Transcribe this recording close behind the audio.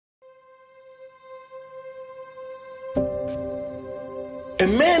A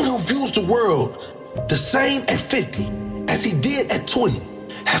man who views the world the same at 50 as he did at 20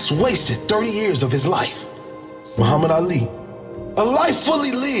 has wasted 30 years of his life. Muhammad Ali. A life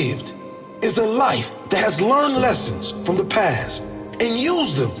fully lived is a life that has learned lessons from the past and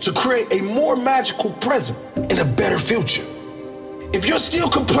used them to create a more magical present and a better future. If you're still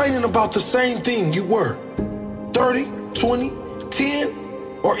complaining about the same thing you were 30, 20, 10,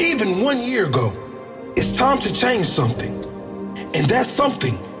 or even 1 year ago, it's time to change something. And that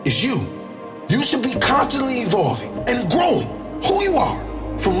something is you. You should be constantly evolving and growing who you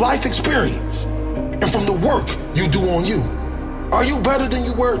are from life experience and from the work you do on you. Are you better than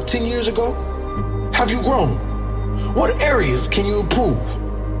you were 10 years ago? Have you grown? What areas can you improve?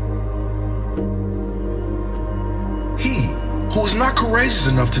 He who is not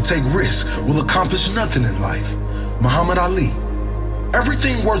courageous enough to take risks will accomplish nothing in life. Muhammad Ali.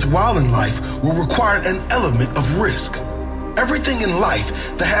 Everything worthwhile in life will require an element of risk. Everything in life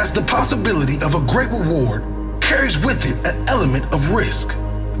that has the possibility of a great reward carries with it an element of risk.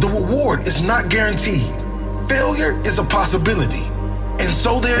 The reward is not guaranteed. Failure is a possibility, and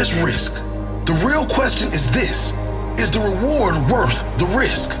so there is risk. The real question is this: is the reward worth the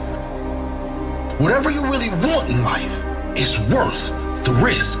risk? Whatever you really want in life is worth the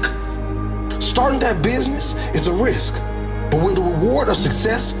risk. Starting that business is a risk, but will the reward of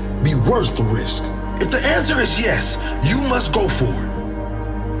success be worth the risk? If the answer is yes, you must go for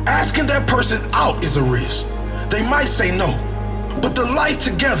it. Asking that person out is a risk. They might say no, but the life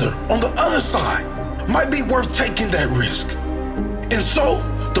together on the other side might be worth taking that risk. And so,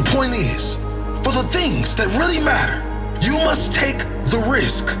 the point is, for the things that really matter, you must take the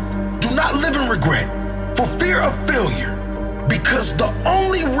risk. Do not live in regret for fear of failure, because the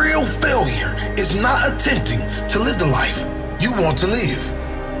only real failure is not attempting to live the life you want to live.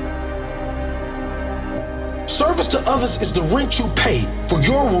 Service to others is the rent you pay for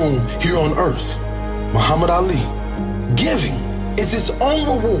your room here on earth. Muhammad Ali. Giving is its own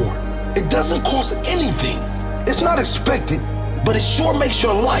reward. It doesn't cost anything. It's not expected, but it sure makes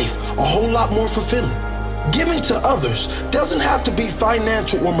your life a whole lot more fulfilling. Giving to others doesn't have to be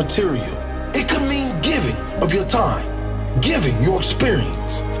financial or material. It could mean giving of your time, giving your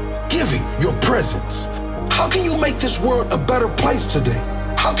experience, giving your presence. How can you make this world a better place today?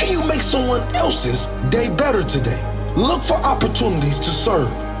 How can you make someone else's day better today? Look for opportunities to serve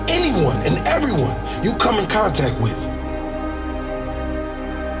anyone and everyone you come in contact with.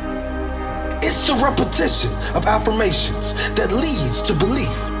 It's the repetition of affirmations that leads to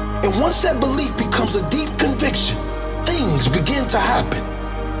belief. And once that belief becomes a deep conviction, things begin to happen.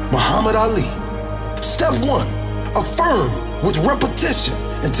 Muhammad Ali. Step 1, affirm with repetition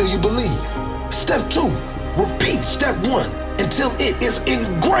until you believe. Step 2, repeat step 1 until it is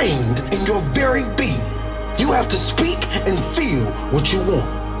ingrained in your very being. You have to speak and feel what you want.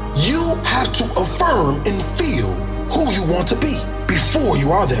 You have to affirm and feel who you want to be before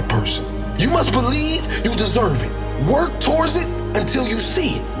you are that person. You must believe you deserve it. Work towards it until you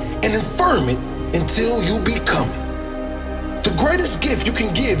see it, and affirm it until you become it. The greatest gift you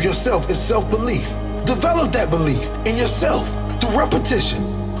can give yourself is self-belief. Develop that belief in yourself through repetition.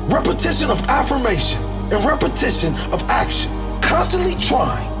 Repetition of affirmation and repetition of action. Constantly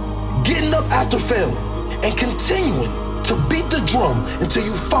trying, getting up after failing, and continuing to beat the drum until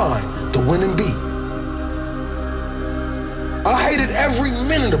you find the winning beat. I hated every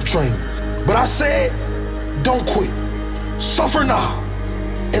minute of training, but I said, don't quit. Suffer now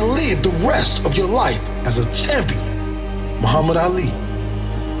and live the rest of your life as a champion. Muhammad Ali.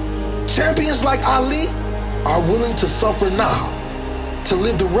 Champions like Ali are willing to suffer now to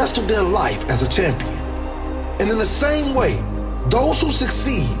live the rest of their life as a champion. And in the same way, those who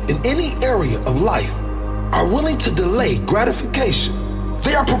succeed in any area of life are willing to delay gratification.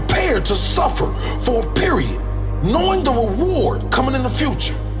 They are prepared to suffer for a period, knowing the reward coming in the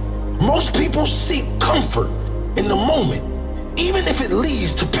future. Most people seek comfort in the moment, even if it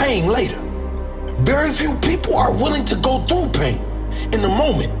leads to pain later. Very few people are willing to go through pain in the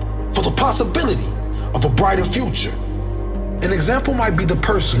moment for the possibility of a brighter future. An example might be the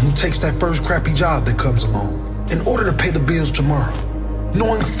person who takes that first crappy job that comes along in order to pay the bills tomorrow,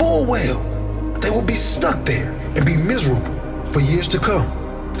 knowing full well they will be stuck there and be miserable for years to come.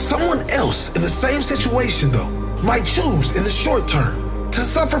 Someone else in the same situation, though, might choose in the short term to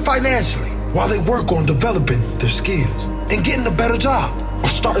suffer financially while they work on developing their skills and getting a better job or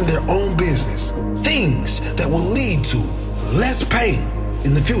starting their own business. Things that will lead to less pain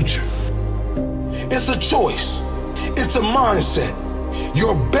in the future. It's a choice. It's a mindset.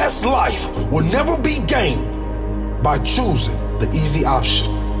 Your best life will never be gained by choosing the easy option.